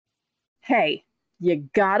Hey, you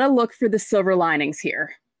gotta look for the silver linings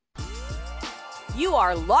here. You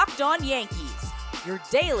are Locked On Yankees, your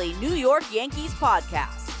daily New York Yankees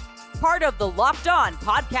podcast. Part of the Locked On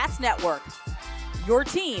Podcast Network, your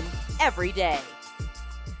team every day.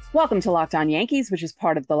 Welcome to Locked On Yankees, which is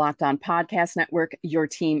part of the Locked On Podcast Network, your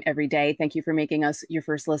team every day. Thank you for making us your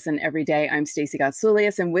first listen every day. I'm Stacey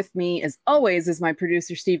Gotsoulias, and with me, as always, is my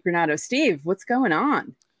producer, Steve Granado. Steve, what's going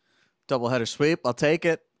on? Toubleheader sweep. I'll take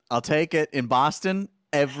it. In Boston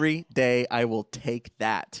every day. I will take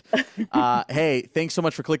that. Hey, thanks so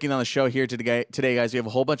much for clicking on the show here today, guys. We have a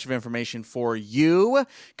whole bunch of information for you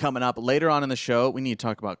coming up later on in the show. We need to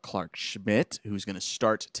talk about Clark Schmidt, who's going to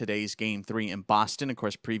start today's Game 3 in Boston. Of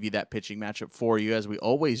course, preview that pitching matchup for you, as we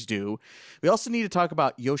always do. We also need to talk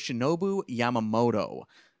about Yoshinobu Yamamoto.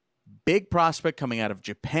 Big prospect coming out of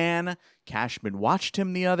Japan. Cashman watched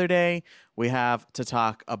him the other day. We have to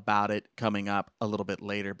talk about it coming up a little bit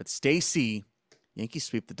later. But Stacey, Yankees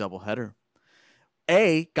sweep the doubleheader.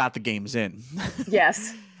 Got the games in.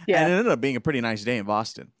 Yes. Yeah. And it ended up being a pretty nice day in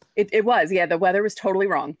Boston. It was. Yeah, the weather was totally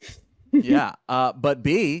wrong. Yeah. But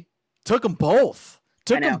B, took them both.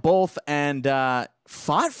 And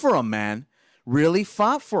fought for them, man. Really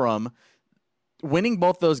fought for them. Winning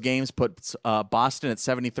both those games puts Boston at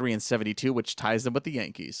 73 and 72, which ties them with the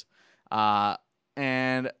Yankees,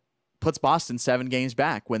 and puts Boston 7 games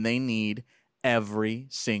back when they need every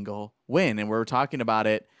single win. And we were talking about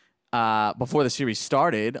it before the series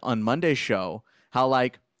started on Monday's show, how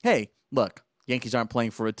hey, look, Yankees aren't playing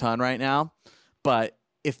for a ton right now, but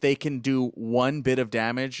if they can do one bit of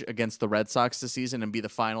damage against the Red Sox this season and be the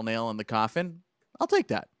final nail in the coffin, I'll take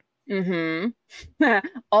that. Mm-hmm.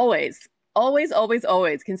 Always. Always,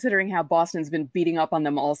 considering how Boston's been beating up on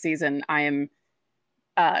them all season. I am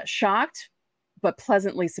shocked, but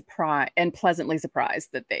pleasantly surprised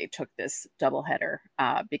that they took this doubleheader.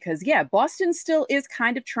 Because, yeah, Boston still is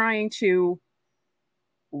kind of trying to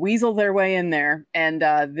weasel their way in there. And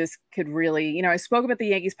this could really, I spoke about the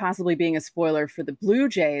Yankees possibly being a spoiler for the Blue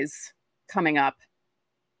Jays coming up,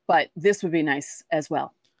 but this would be nice as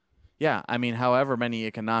well. Yeah, I mean, however many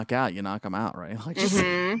you can knock out, you knock them out, right?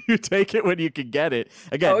 You take it when you can get it.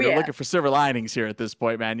 Again, you're looking for silver linings here at this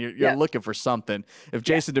point, man. You're looking for something. If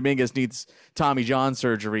Jason Dominguez needs Tommy John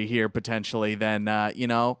surgery here potentially, then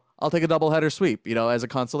I'll take a doubleheader sweep, as a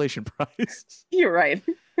consolation prize. You're right.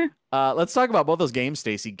 Let's talk about both those games,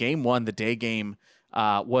 Stacey. Game 1, the day game,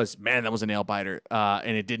 that was a nail biter,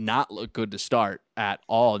 and it did not look good to start at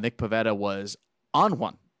all. Nick Pivetta was on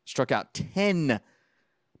one, struck out 10.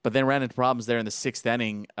 But then ran into problems there in the 6th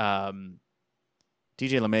inning. DJ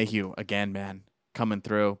LeMahieu, again, man, coming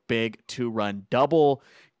through. Big 2-run double.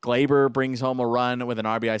 Gleyber brings home a run with an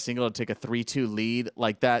RBI single to take a 3-2 lead.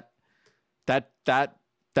 Like that's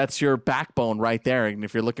your backbone right there. And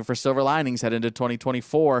if you're looking for silver linings head into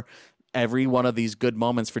 2024, every one of these good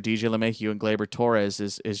moments for DJ LeMahieu and Gleyber Torres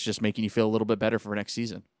is just making you feel a little bit better for next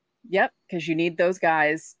season. Yep, because you need those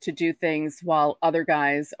guys to do things while other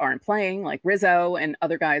guys aren't playing, like Rizzo, and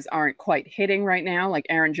other guys aren't quite hitting right now, like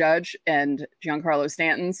Aaron Judge and Giancarlo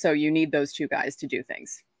Stanton. So you need those two guys to do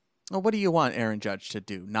things. Well, what do you want Aaron Judge to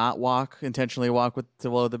do? Not intentionally walk to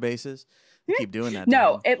below the bases? Keep doing that.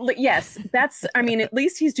 No, yes, that's. I mean, at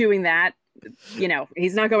least he's doing that.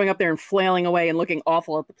 He's not going up there and flailing away and looking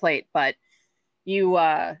awful at the plate. But you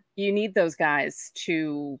need those guys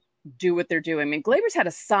to do what they're doing. I mean, Gleyber's had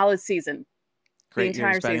a solid season. Great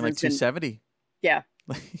year, he's batting like 270. Yeah.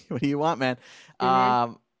 What do you want, man?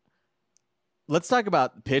 Mm-hmm. Let's talk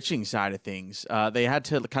about the pitching side of things. They had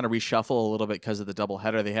to kind of reshuffle a little bit because of the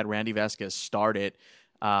doubleheader. They had Randy Vasquez start it.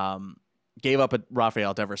 Gave up a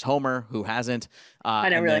Rafael Devers homer, who hasn't. I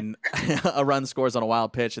know, and then a run scores on a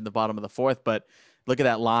wild pitch in the bottom of the 4th. But look at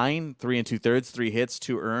that line: 3 2/3, 3 hits,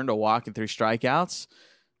 2 earned, a walk, and 3 strikeouts.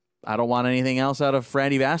 I don't want anything else out of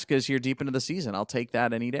Randy Vasquez here deep into the season. I'll take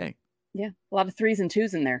that any day. Yeah, a lot of 3s and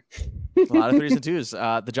 2s in there. A lot of 3s and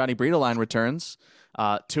 2s. The Johnny Brito line returns.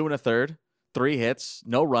 2 1/3, 3 hits,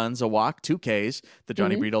 no runs, a walk, 2 Ks. The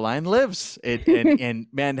Johnny Brito line lives. And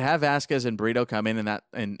man, to have Vasquez and Brito come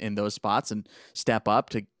in those spots and step up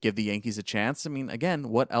to give the Yankees a chance. I mean, again,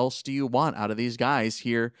 what else do you want out of these guys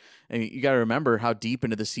here? I mean, you got to remember how deep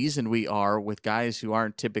into the season we are with guys who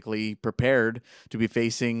aren't typically prepared to be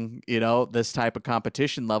facing, this type of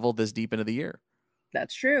competition level this deep into the year.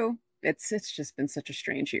 That's true. It's just been such a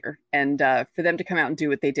strange year, and for them to come out and do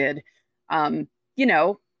what they did,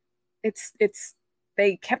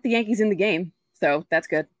 they kept the Yankees in the game, so that's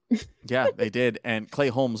good. Yeah, they did, and Clay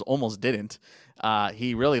Holmes almost didn't.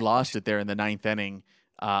 He really lost it there in the 9th inning.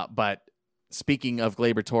 But speaking of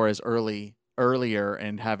Gleyber Torres earlier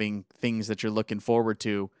and having things that you're looking forward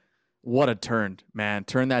to, What a turn, man.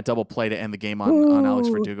 Turn that double play to end the game on Alex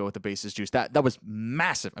Verdugo with the bases juice. That was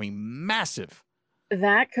massive. I mean, massive.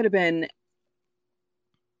 That could have been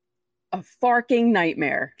a farking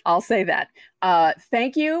nightmare. I'll say that.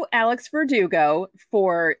 Thank you, Alex Verdugo,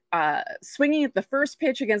 for swinging at the first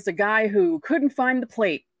pitch against a guy who couldn't find the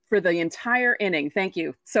plate for the entire inning. Thank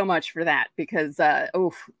you so much for that, because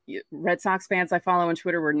Red Sox fans I follow on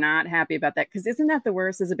Twitter were not happy about that, because isn't that the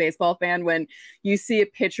worst as a baseball fan when you see a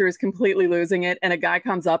pitcher is completely losing it and a guy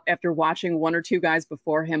comes up after watching one or two guys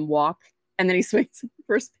before him walk and then he swings at the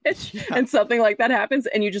first pitch and something like that happens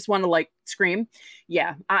and you just want to like scream.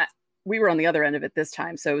 Yeah, we were on the other end of it this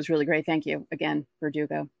time, so it was really great. Thank you again,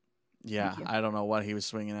 Verdugo. Yeah, I don't know what he was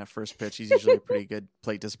swinging at first pitch. He's usually a pretty good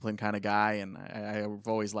plate discipline kind of guy, and I've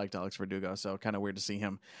always liked Alex Verdugo, so kind of weird to see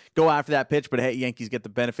him go after that pitch. But hey, Yankees get the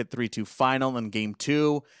benefit 3-2 final in Game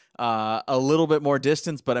 2. A little bit more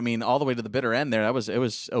distance, but I mean, all the way to the bitter end there. It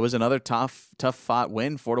was another tough fought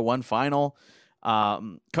win, 4-1 final.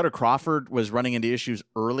 Cutter Crawford was running into issues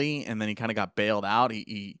early, and then he kind of got bailed out.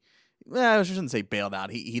 I shouldn't say bailed out.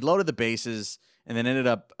 He loaded the bases and then ended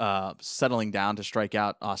up settling down to strike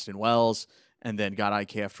out Austin Wells, and then got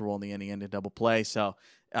IKF to roll in the inning and a double play. So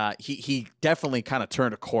he definitely kind of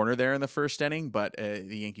turned a corner there in the first inning, but the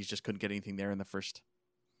Yankees just couldn't get anything there in the first.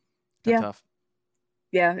 Tough.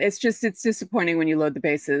 Yeah, it's disappointing when you load the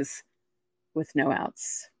bases with no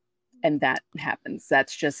outs, and that happens.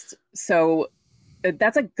 That's just so.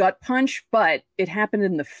 That's a gut punch, but it happened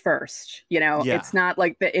in the first. It's not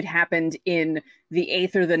like that. It happened in the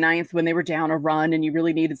 8th or the 9th when they were down a run and you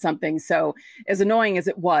really needed something. So as annoying as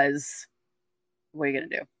it was, what are you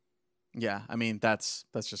gonna do? Yeah, I mean that's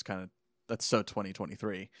just that's so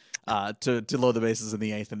 2023 to load the bases in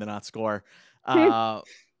the 8th and then not score. Carlos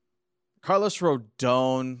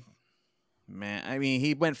Rodon. Man, I mean,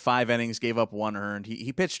 he went 5 innings, gave up 1 earned.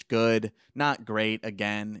 He pitched good, not great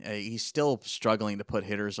again. He's still struggling to put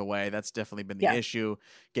hitters away. That's definitely been the issue.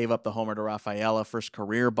 Gave up the homer to Rafaela, first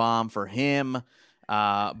career bomb for him.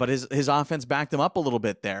 But his offense backed him up a little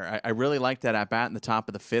bit there. I really liked that at bat in the top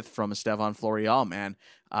of the 5th from Estevan Florial, man.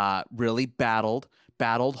 Really battled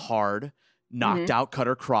hard. Knocked out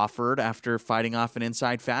Cutter Crawford after fighting off an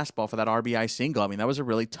inside fastball for that RBI single. I mean, that was a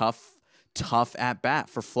really tough at bat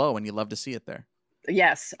for Flo, and you love to see it there.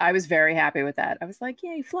 Yes, I was very happy with that. I was like,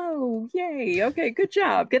 yay, Flo, yay. Okay, good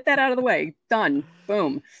job. Get that out of the way. Done.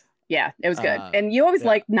 Boom. Yeah, it was good. And you always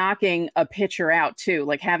like knocking a pitcher out too,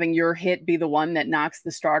 like having your hit be the one that knocks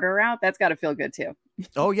the starter out. That's got to feel good too.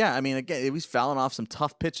 Oh yeah, I mean, again, it was fouling off some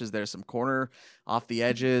tough pitches there, some corner off the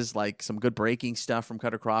edges, like some good breaking stuff from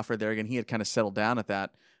Cutter Crawford there. Again, he had kind of settled down at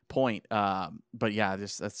that point. But yeah,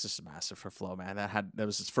 that's just massive for Flo, man. That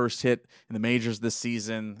was his first hit in the majors this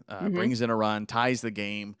season. Brings in a run, ties the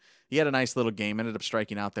game. He had a nice little game, ended up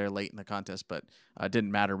striking out there late in the contest, but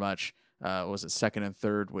didn't matter much. Was it second and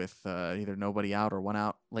third with either nobody out or 1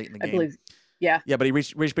 out late in the game? I believe. Yeah, but he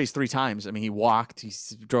reached base 3 times. I mean, he walked, he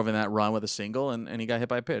drove in that run with a single, and he got hit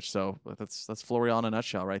by a pitch. So that's Florial in a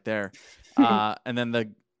nutshell right there. And then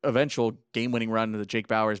the eventual game-winning run to the Jake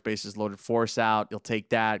Bauers bases loaded, force out. You'll take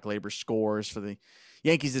that. Gleyber scores for the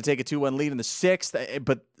Yankees to take a 2-1 lead in the 6th.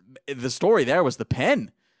 But the story there was the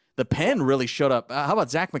pen. The pen really showed up. How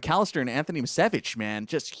about Zach McAllister and Anthony Misevich, man?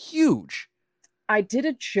 Just huge. I did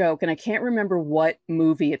a joke, and I can't remember what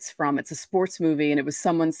movie it's from. It's a sports movie, and it was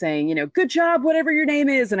someone saying, good job, whatever your name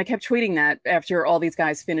is. And I kept tweeting that after all these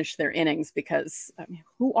guys finished their innings, because I mean,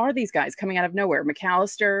 who are these guys coming out of nowhere?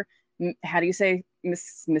 McAllister, how do you say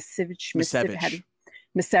Misevich?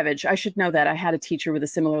 Misevich. I should know that. I had a teacher with a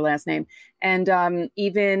similar last name. And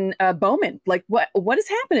even Bowman. Like, what is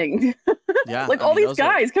happening? Yeah, like all these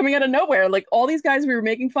guys coming out of nowhere. Like all these guys we were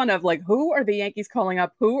making fun of. Like, who are the Yankees calling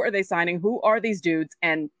up? Who are they signing? Who are these dudes?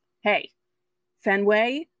 And hey,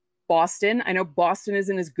 Fenway, Boston. I know Boston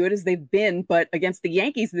isn't as good as they've been, but against the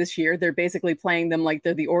Yankees this year, they're basically playing them like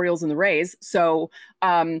they're the Orioles and the Rays. So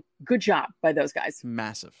good job by those guys.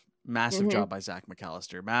 Massive job by Zach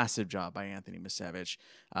McAllister. Massive job by Anthony Misevich.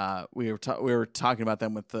 We were talking about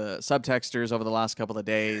them with the subtexters over the last couple of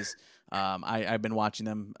days. I've been watching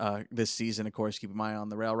them this season, of course, keeping my eye on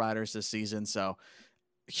the Rail Riders this season. So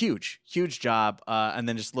huge job. And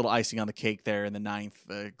then just a little icing on the cake there in the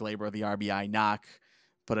 9th. Gleyber, the RBI knock,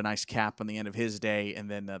 put a nice cap on the end of his day.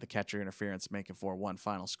 And then the catcher interference, make it 4-1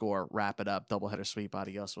 final score. Wrap it up. Doubleheader sweep.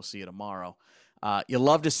 Adios. We'll see you tomorrow. You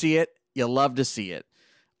love to see it.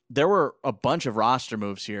 There were a bunch of roster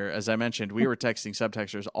moves here. As I mentioned, we were texting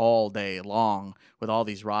subtexters all day long with all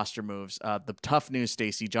these roster moves. The tough news,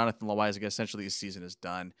 Stacey, Jonathan Loaizaga, essentially his season is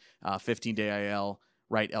done. 15-day IL,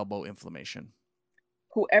 right elbow inflammation.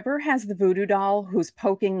 whoever has the voodoo doll who's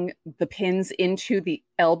poking the pins into the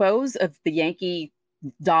elbows of the Yankee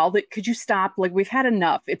doll, that could you stop? Like, we've had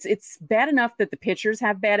enough. It's bad enough that the pitchers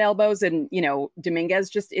have bad elbows, and Dominguez,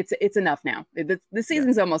 just it's enough now. The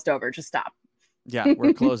season's almost over. Just stop. Yeah,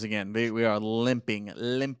 we're closing in. We are limping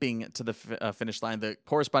to the finish line. The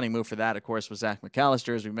corresponding move for that, of course, was Zach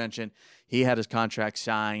McAllister. As we mentioned, he had his contract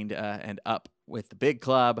signed and up with the big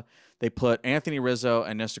club. They put Anthony Rizzo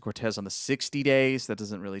and Nestor Cortez on the 60 days. That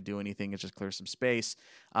doesn't really do anything. It just clears some space.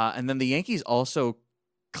 And then the Yankees also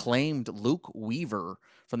claimed Luke Weaver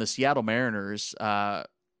from the Seattle Mariners.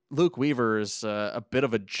 Luke Weaver is a bit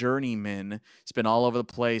of a journeyman. He's been all over the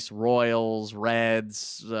place. Royals,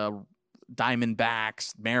 Reds,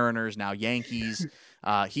 Diamondbacks, Mariners, now Yankees.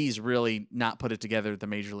 He's really not put it together at the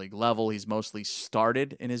major league level. He's mostly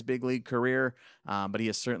started in his big league career, but he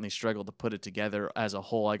has certainly struggled to put it together as a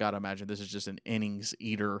whole. I got to imagine this is just an innings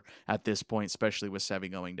eater at this point, especially with Sevy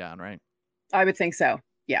going down, right? I would think so.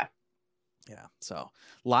 Yeah. Yeah, so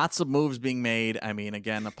lots of moves being made. I mean,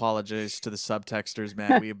 again, apologies to the subtexters,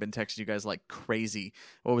 man. We have been texting you guys like crazy.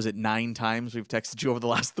 What was it, 9 times we've texted you over the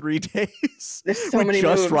last 3 days? There's so many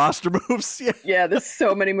moves. Just roster moves. Yeah, there's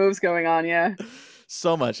so many moves going on, yeah.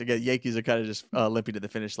 So much. Again, Yankees are kind of just limping to the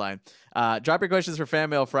finish line. Drop your questions for Fan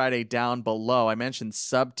Mail Friday down below. I mentioned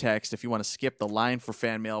subtext. If you want to skip the line for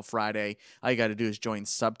Fan Mail Friday, all you got to do is join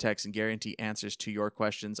subtext and guarantee answers to your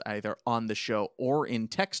questions either on the show or in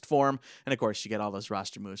text form. And of course, you get all those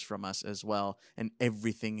roster moves from us as well, and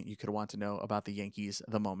everything you could want to know about the Yankees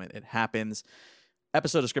the moment it happens.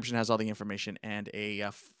 Episode description has all the information and a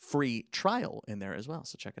free trial in there as well,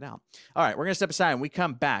 so check it out. All right, we're going to step aside. When we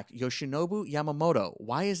come back, Yoshinobu Yamamoto.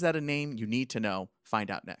 Why is that a name you need to know? Find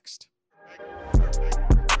out next.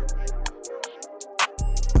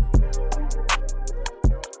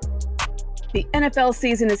 The NFL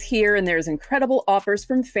season is here, and there's incredible offers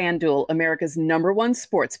from FanDuel, America's #1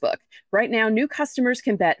 sportsbook. Right now, new customers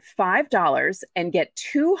can bet $5 and get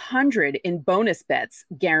 $200 in bonus bets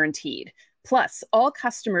guaranteed. Plus, all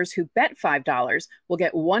customers who bet $5 will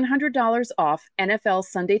get $100 off NFL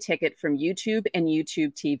Sunday Ticket from YouTube and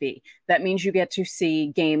YouTube TV. That means you get to see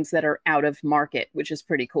games that are out of market, which is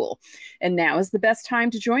pretty cool. And now is the best time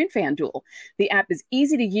to join FanDuel. The app is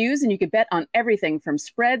easy to use, and you can bet on everything from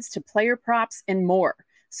spreads to player props and more.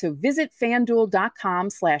 So visit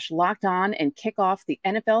FanDuel.com/lockedon and kick off the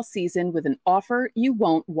NFL season with an offer you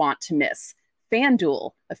won't want to miss.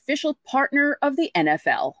 FanDuel, official partner of the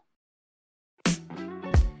NFL.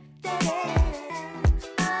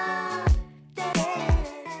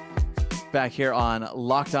 Back here on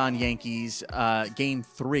Locked On Yankees, Game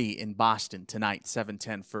 3 in Boston tonight,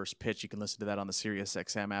 7:10 first pitch. You can listen to that on the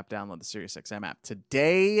SiriusXM app. Download the SiriusXM app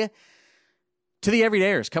today. To the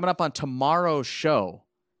Everydayers, coming up on tomorrow's show,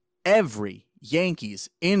 every Yankees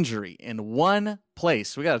injury in one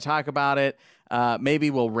place. We got to talk about it.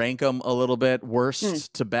 Maybe we'll rank them a little bit,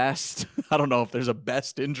 worst to best. I don't know if there's a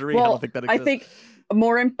best injury. Well, I don't think that exists. I think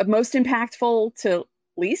most impactful to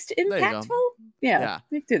least impactful. Yeah,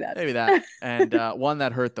 we can do that. Maybe that. And one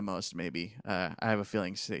that hurt the most, maybe. I have a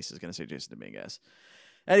feeling Stace is going to say Jason Dominguez.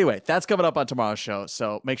 Anyway, that's coming up on tomorrow's show,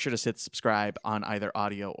 so make sure to hit subscribe on either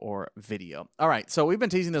audio or video. All right, so we've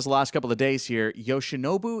been teasing this the last couple of days here.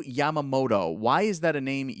 Yoshinobu Yamamoto. Why is that a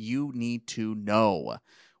name you need to know?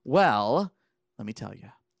 Well, let me tell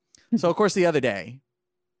you. So, of course, the other day,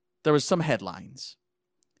 there was some headlines.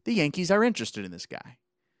 The Yankees are interested in this guy.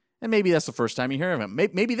 And maybe that's the first time you hear of him.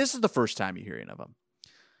 Maybe this is the first time you're hearing of him.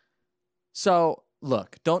 So,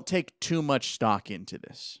 look, don't take too much stock into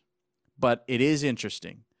this. But it is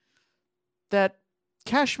interesting that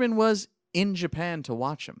Cashman was in Japan to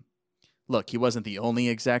watch him. Look, he wasn't the only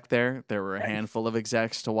exec there. There were a handful of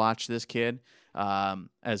execs to watch this kid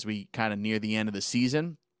as we kind of near the end of the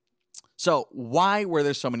season. So why were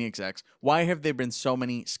there so many execs? Why have there been so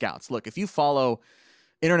many scouts? Look, if you follow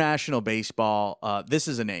international baseball, this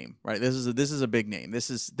is a name, right? This is a big name.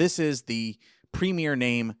 This is the premier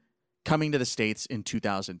name coming to the States in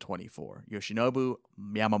 2024, Yoshinobu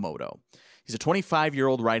Yamamoto. He's a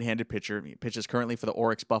 25-year-old right-handed pitcher. He pitches currently for the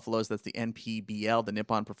Oryx Buffaloes. That's the NPBL, the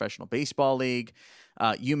Nippon Professional Baseball League.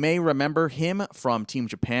 You may remember him from Team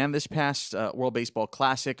Japan this past World Baseball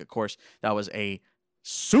Classic. Of course, that was a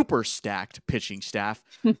super stacked pitching staff.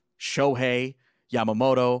 Shohei,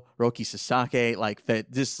 Yamamoto, Roki Sasaki,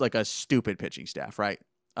 this is like a stupid pitching staff, right?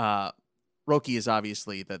 Roki is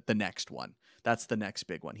obviously the next one. That's the next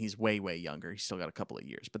big one. He's way, way younger. He's still got a couple of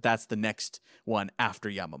years, but that's the next one after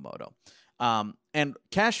Yamamoto. And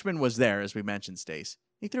Cashman was there, as we mentioned, Stace.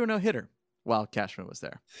 He threw a no-hitter while Cashman was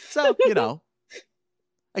there. So,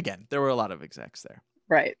 again, there were a lot of execs there.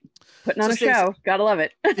 Right. Putting on So a show. Gotta love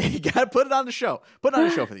it. You got to put it on the show. Put it on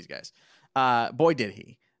the show for these guys. Boy, did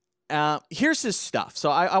he. Here's his stuff.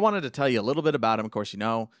 So I wanted to tell you a little bit about him. Of course, you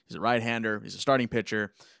know, he's a right-hander. He's a starting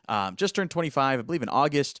pitcher. Just turned 25, I believe, in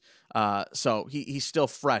August. So he's still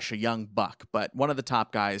fresh, a young buck, but one of the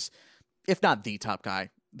top guys, if not the top guy,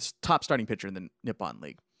 top starting pitcher in the Nippon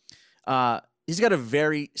League. He's got a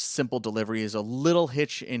very simple delivery. He has a little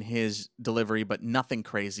hitch in his delivery, but nothing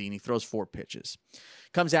crazy, and he throws 4 pitches.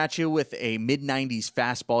 Comes at you with a mid-90s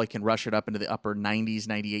fastball. He can rush it up into the upper 90s,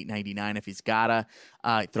 98, 99 if he's gotta.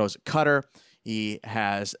 He throws a cutter. He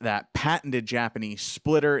has that patented Japanese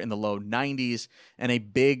splitter in the low 90s and a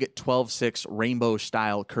big 12-6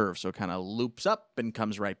 rainbow-style curve, so it kind of loops up and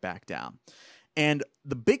comes right back down. And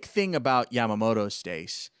the big thing about Yamamoto,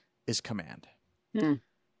 Stace, is command.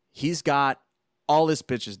 He's got all his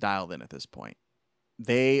pitches dialed in at this point.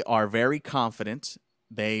 They are very confident.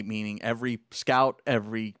 They, meaning every scout,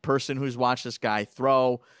 every person who's watched this guy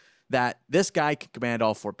throw, that this guy can command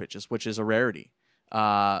all 4 pitches, which is a rarity.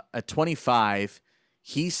 At 25,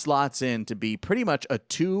 he slots in to be pretty much a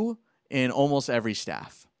 2 in almost every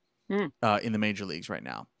staff in the major leagues right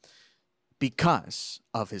now because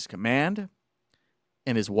of his command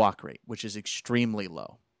and his walk rate, which is extremely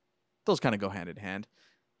low. Those kind of go hand in hand.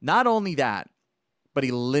 Not only that, but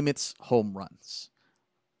he limits home runs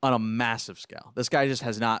on a massive scale. This guy just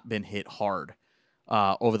has not been hit hard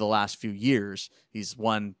over the last few years. He's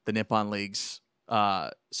won the Nippon League's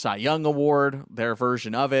Cy Young Award, their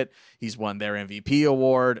version of it. He's won their MVP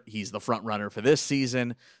award. He's the front runner for this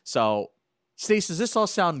season. So, Stace, does this all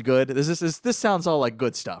sound good? This sounds all like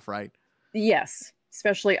good stuff, right? Yes.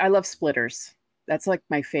 Especially, I love splitters. That's like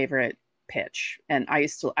my favorite pitch. And I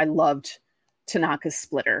loved Tanaka's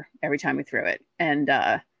splitter every time we threw it. And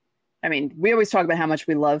I mean, we always talk about how much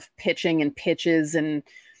we love pitching and pitches and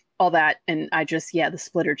all that. And the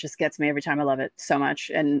splitter just gets me every time. I love it so much.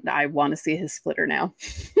 And I want to see his splitter now.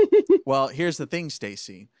 Well, here's the thing,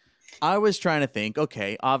 Stacey. I was trying to think,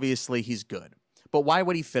 okay, obviously he's good, but why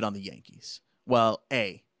would he fit on the Yankees? Well,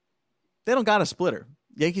 A, they don't got a splitter.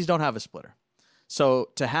 Yankees don't have a splitter. So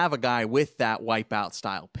to have a guy with that wipeout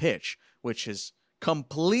style pitch, which has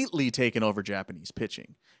completely taken over Japanese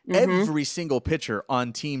pitching. Every single pitcher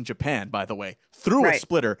on Team Japan, by the way, threw a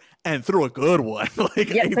splitter and threw a good one.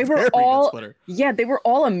 They were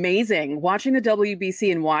all amazing. Watching the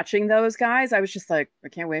WBC and watching those guys, I was just like, I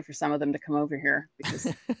can't wait for some of them to come over here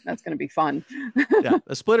because that's going to be fun. Yeah,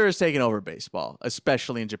 the splitter has taken over baseball,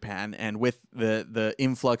 especially in Japan, and with the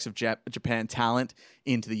influx of Japan talent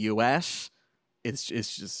into the U.S., it's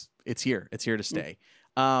here. It's here to stay.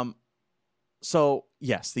 So,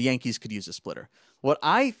 yes, the Yankees could use a splitter. What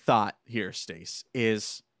I thought here, Stace,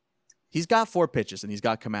 is he's got 4 pitches and he's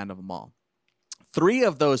got command of them all. 3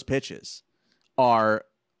 of those pitches are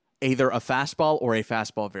either a fastball or a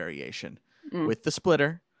fastball variation with the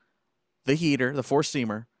splitter, the heater, the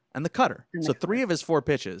 4-seamer, and the cutter. So 3 of his 4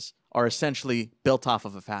 pitches are essentially built off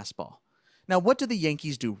of a fastball. Now, what do the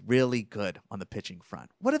Yankees do really good on the pitching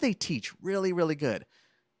front? What do they teach really, really good?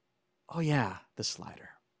 Oh, yeah, the slider.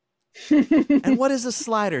 And what is a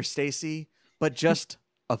slider, Stacey, but just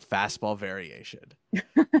a fastball variation?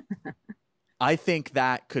 I think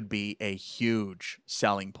that could be a huge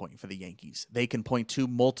selling point for the Yankees. They can point to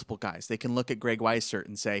multiple guys. They can look at Greg Weissert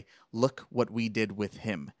and say, look what we did with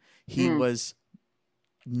him. He was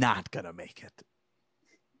not going to make it.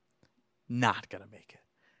 Not going to make it.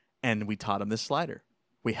 And we taught him this slider.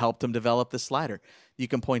 We helped him develop this slider. You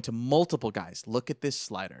can point to multiple guys. Look at this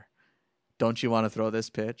slider. Don't you want to throw this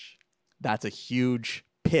pitch? That's a huge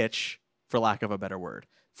pitch, for lack of a better word,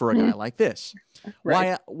 for a guy like this.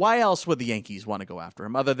 Right. Why else would the Yankees want to go after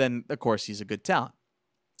him other than, of course, he's a good talent?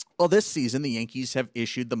 Well, this season, the Yankees have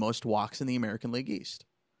issued the most walks in the American League East.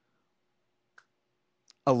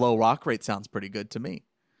 A low walk rate sounds pretty good to me.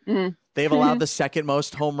 They've allowed the second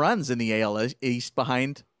most home runs in the AL East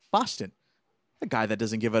behind Boston. A guy that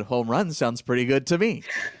doesn't give a home run sounds pretty good to me.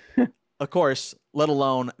 Of course, let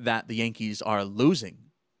alone that the Yankees are losing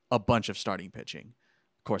a bunch of starting pitching.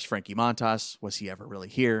 Of course, Frankie Montas, was he ever really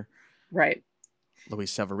here? Right.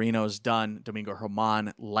 Luis Severino's done. Domingo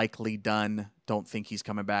Germán likely done. Don't think he's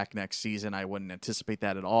coming back next season. I wouldn't anticipate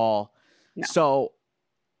that at all. No. So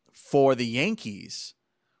for the Yankees,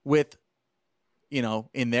 with,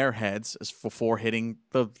 in their heads, as for hitting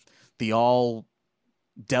the all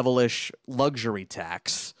devilish luxury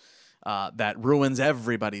tax that ruins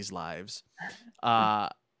everybody's lives,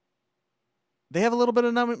 they have a little bit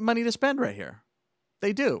of money to spend right here.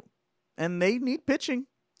 They do. And they need pitching.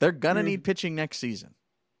 They're going to need pitching next season.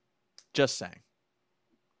 Just saying.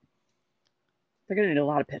 They're going to need a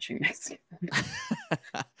lot of pitching next season.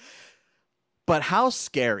 But how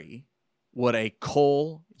scary would a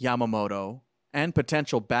Cole, Yamamoto, and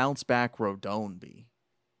potential bounce back Rodon be?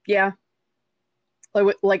 Yeah.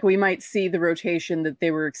 Like we might see the rotation that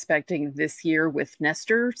they were expecting this year with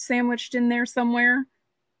Nestor sandwiched in there somewhere.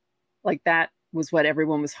 Like that was what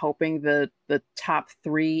everyone was hoping the top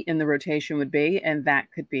three in the rotation would be. And that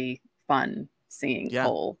could be fun seeing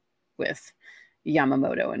Cole with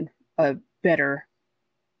Yamamoto and a better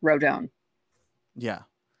Rodon. Yeah.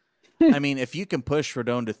 I mean, if you can push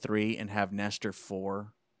Rodon to 3 and have Nestor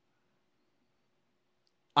 4,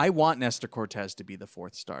 I want Nestor Cortez to be the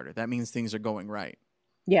 4th starter. That means things are going right.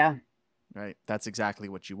 Yeah. Right. That's exactly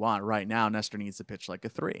what you want. Right now, Nestor needs to pitch like a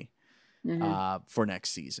 3 for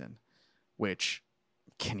next season, which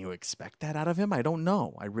can you expect that out of him? I don't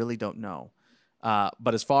know. I really don't know.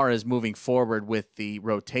 But as far as moving forward with the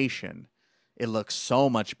rotation, it looks so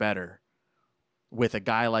much better with a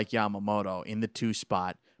guy like Yamamoto in the 2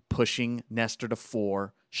 spot, pushing Nestor to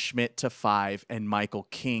 4, Schmidt to 5, and Michael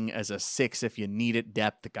King as a 6 if you need it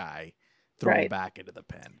depth guy, throw him back into the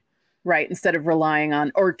pen. Right, instead of relying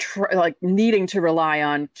on or needing to rely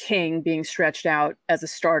on King being stretched out as a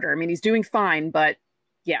starter. I mean, he's doing fine, but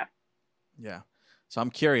yeah. Yeah. So I'm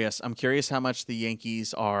curious. I'm curious how much the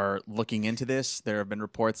Yankees are looking into this. There have been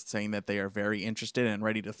reports saying that they are very interested and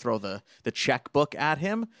ready to throw the checkbook at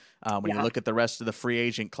him. When you look at the rest of the free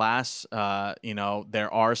agent class,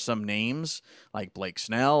 there are some names like Blake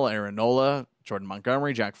Snell, Aaron Nola, Jordan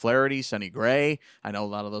Montgomery, Jack Flaherty, Sonny Gray. I know a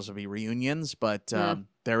lot of those will be reunions, but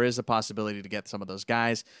there is a possibility to get some of those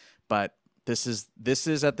guys. But this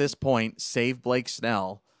is at this point, save Blake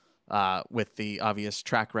Snell with the obvious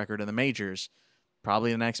track record in the majors.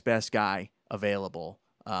 Probably the next best guy available,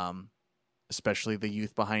 especially the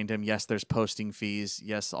youth behind him. Yes, there's posting fees.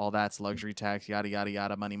 Yes, all that's luxury tax, yada, yada,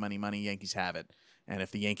 yada, money, money, money. Yankees have it. And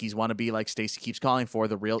if the Yankees want to be, like Stacey keeps calling for,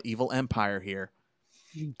 the real evil empire here,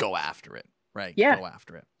 go after it, right? Yeah. Go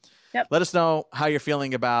after it. Yep. Let us know how you're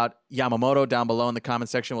feeling about Yamamoto down below in the comment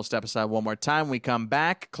section. We'll step aside one more time. When we come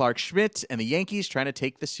back, Clark Schmidt and the Yankees trying to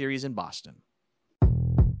take the series in Boston.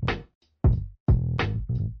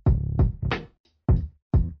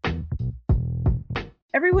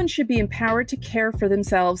 Everyone should be empowered to care for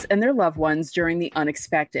themselves and their loved ones during the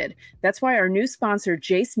unexpected. That's why our new sponsor,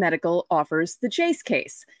 Jace Medical, offers the Jace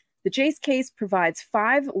Case. The Jace Case provides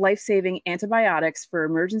 5 life-saving antibiotics for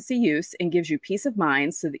emergency use and gives you peace of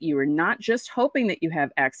mind so that you are not just hoping that you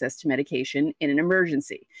have access to medication in an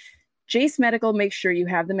emergency. Jace Medical makes sure you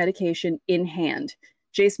have the medication in hand.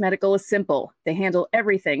 Jace Medical is simple. They handle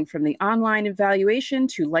everything from the online evaluation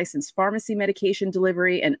to licensed pharmacy medication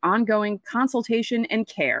delivery and ongoing consultation and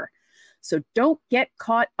care. So don't get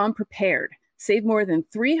caught unprepared. Save more than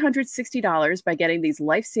 $360 by getting these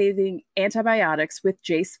life-saving antibiotics with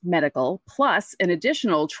Jace Medical, plus an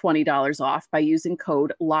additional $20 off by using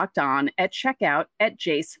code LOCKEDON at checkout at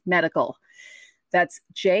Jace Medical. That's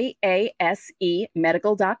JASE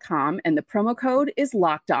medical.com, and the promo code is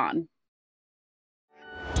LOCKEDON.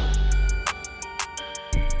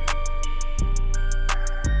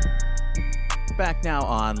 Back now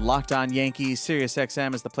on Locked On Yankees.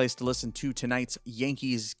 SiriusXM is the place to listen to tonight's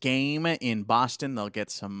Yankees game in Boston. They'll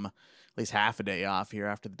get at least half a day off here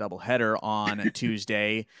after the doubleheader on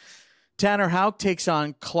Tuesday. Tanner Houck takes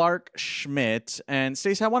on Clark Schmidt. And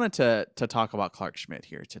Stacey, I wanted to talk about Clark Schmidt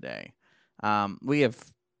here today. We have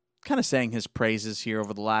kind of sang his praises here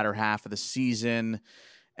over the latter half of the season.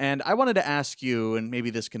 And I wanted to ask you, and maybe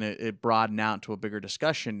this can broaden out to a bigger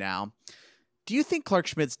discussion now, do you think Clark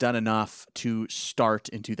Schmidt's done enough to start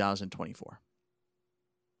in 2024?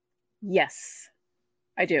 Yes,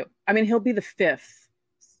 I do. I mean, he'll be the 5th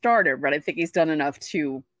starter, but I think he's done enough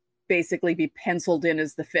to basically be penciled in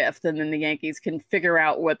as the 5th, and then the Yankees can figure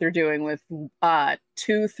out what they're doing with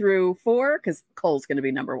 2 through 4, because Cole's going to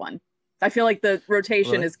be number 1. I feel like the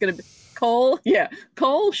rotation is going to be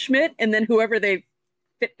Cole, Schmidt, and then whoever they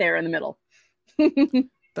fit there in the middle.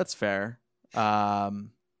 That's fair.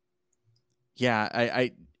 Yeah,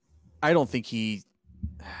 I don't think he'll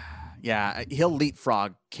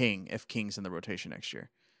leapfrog King if King's in the rotation next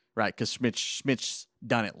year, right? Because Schmidt's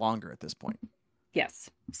done it longer at this point.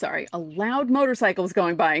 Yes. Sorry. A loud motorcycle was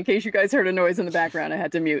going by. In case you guys heard a noise in the background, I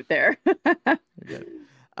had to mute there. Good.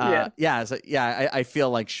 I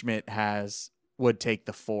feel like Schmidt would take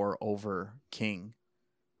the 4 over King,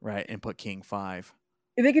 right, and put King 5.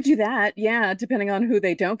 They could do that, yeah, depending on who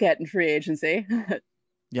they don't get in free agency.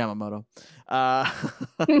 Yamamoto.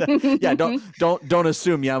 Don't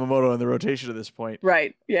assume Yamamoto in the rotation at this point.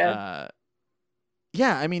 Right. Yeah.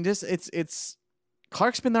 I mean, it's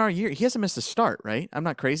Clark's been there all year. He hasn't missed a start, right? I'm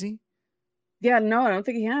not crazy. Yeah, no, I don't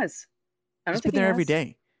think he has. I don't He's think been there he every has.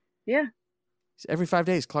 day. Yeah. Every 5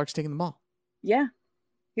 days, Clark's taking the ball. Yeah.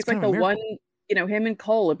 He's It's like kind of the a one, miracle. him and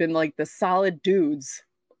Cole have been like the solid dudes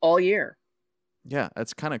all year. Yeah,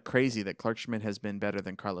 it's kind of crazy that Clark Schmidt has been better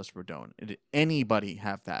than Carlos Rodon. Did anybody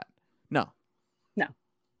have that? No. No.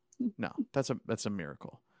 No. That's a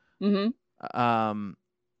miracle. Mm-hmm.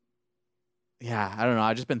 Yeah, I don't know.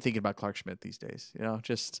 I've just been thinking about Clark Schmidt these days.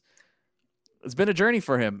 Just it's been a journey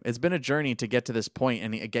for him. It's been a journey to get to this point.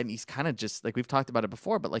 And again, he's kind of just like we've talked about it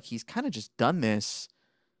before, but like he's kind of just done this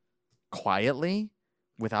quietly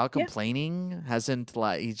without Yeah. complaining. Hasn't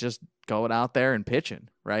he's just going out there and pitching,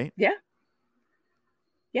 right? Yeah.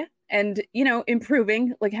 Yeah. And,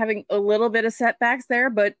 improving, like having a little bit of setbacks there,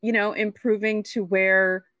 but, improving to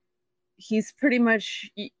where he's pretty much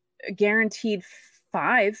guaranteed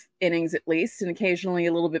 5 innings at least, and occasionally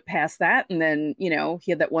a little bit past that. And then,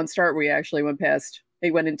 he had that one start where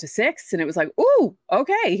he went into 6, and it was like, ooh,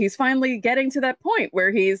 okay, he's finally getting to that point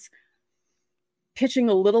where he's pitching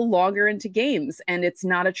a little longer into games, and it's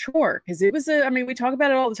not a chore. Because we talk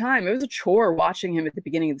about it all the time. It was a chore watching him at the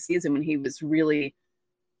beginning of the season when he was really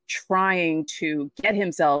trying to get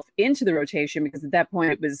himself into the rotation, because at that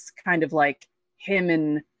point it was kind of like him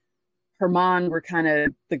and Herman were kind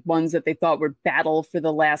of the ones that they thought would battle for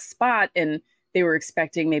the last spot, and they were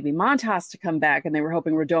expecting maybe Montas to come back, and they were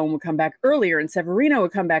hoping Rodon would come back earlier and Severino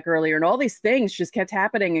would come back earlier, and all these things just kept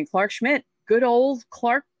happening. And Clark Schmidt, good old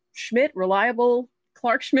Clark Schmidt, reliable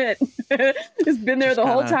Clark Schmidt, has been there the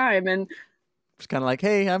whole time, and it's kind of like,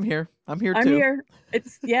 hey, I'm here too. I'm here.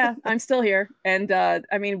 I'm still here. And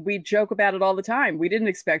we joke about it all the time. We didn't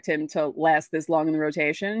expect him to last this long in the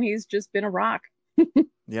rotation. He's just been a rock.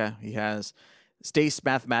 Yeah, he has. Stace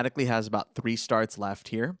mathematically has about 3 starts left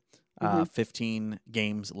here. 15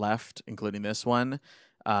 games left, including this one.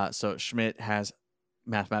 So Schmidt has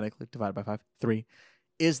mathematically divided by 5, 3.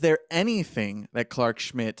 Is there anything that Clark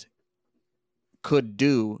Schmidt could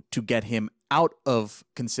do to get him out of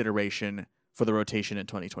consideration for the rotation in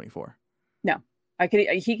 2024? No. He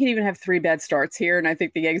could even have 3 bad starts here, and I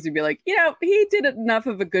think the Yankees would be like, he did enough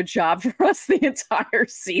of a good job for us the entire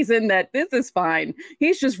season that this is fine.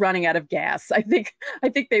 He's just running out of gas. I think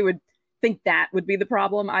they would think that would be the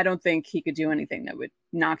problem. I don't think he could do anything that would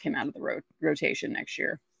knock him out of the rotation next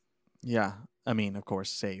year. Yeah, of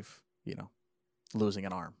course, save losing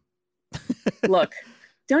an arm. Look,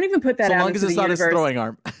 don't even put that so out long into as it's the not universe. His throwing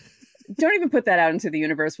arm. Don't even put that out into the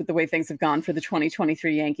universe with the way things have gone for the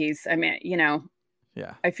 2023 Yankees.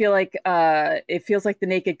 Yeah. I feel like it feels like the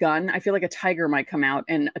Naked Gun. I feel like a tiger might come out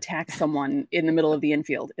and attack someone in the middle of the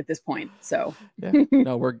infield at this point. So yeah,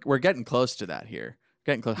 no, we're getting close to that here.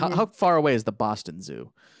 Getting close. How far away is the Boston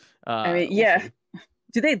Zoo? Yeah.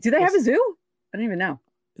 Do they have a zoo? I don't even know.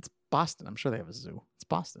 It's Boston. I'm sure they have a zoo. It's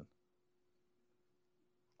Boston.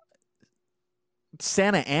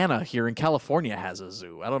 Santa Ana here in California has a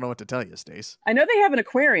zoo. I don't know what to tell you, Stace. I know they have an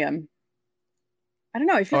aquarium. I don't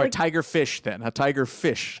know. I feel like a tiger fish then. A tiger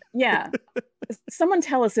fish. Yeah. Someone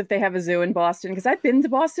tell us if they have a zoo in Boston, because I've been to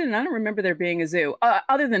Boston and I don't remember there being a zoo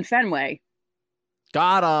other than Fenway.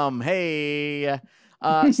 Got him. Hey.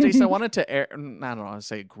 Stacey, I wanted to air, I don't want to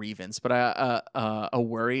say grievance, but a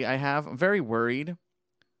worry I have. I'm very worried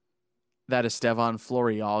that Estevan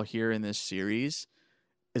Florial here in this series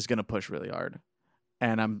is going to push really hard.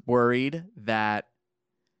 And I'm worried that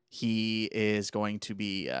he is going to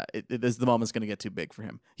be, the moment's going to get too big for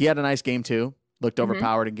him. He had a nice game too. Looked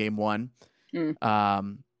overpowered in game 1.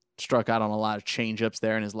 Struck out on a lot of changeups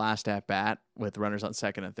there in his last at bat with runners on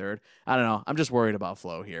second and third. I don't know. I'm just worried about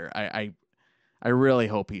Flo here. I really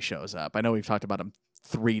hope he shows up. I know we've talked about him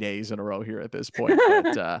 3 days in a row here at this point,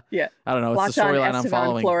 but yeah, I don't know. It's Locked the storyline I'm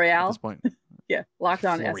following Florial. at this point. Yeah, locked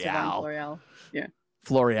on Estevan Florial. Yeah,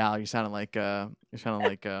 Florial. You're sounding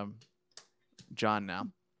like John now.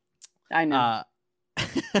 I know.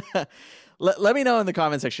 Let me know in the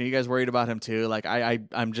comment section. You guys worried about him too? Like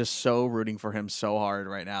I'm just so rooting for him so hard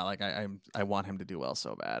right now. Like I want him to do well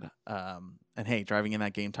so bad. And hey, driving in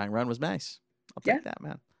that game tying run was nice. I'll take that,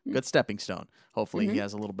 man. Good stepping stone. Hopefully he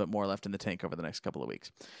has a little bit more left in the tank over the next couple of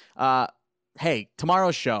weeks. Hey,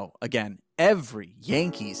 tomorrow's show, again, every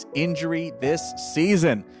Yankees injury this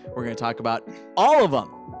season. We're going to talk about all of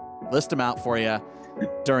them. List them out for you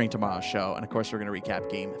during tomorrow's show. And of course, we're going to recap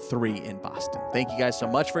game 3 in Boston. Thank you guys so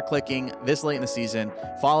much for clicking this late in the season,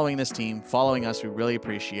 following this team, following us. We really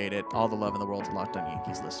appreciate it. All the love in the world to Locked On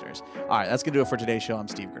Yankees listeners. All right, that's going to do it for today's show. I'm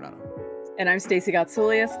Steve Granado. And I'm Stacey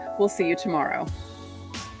Gotsoulias. We'll see you tomorrow.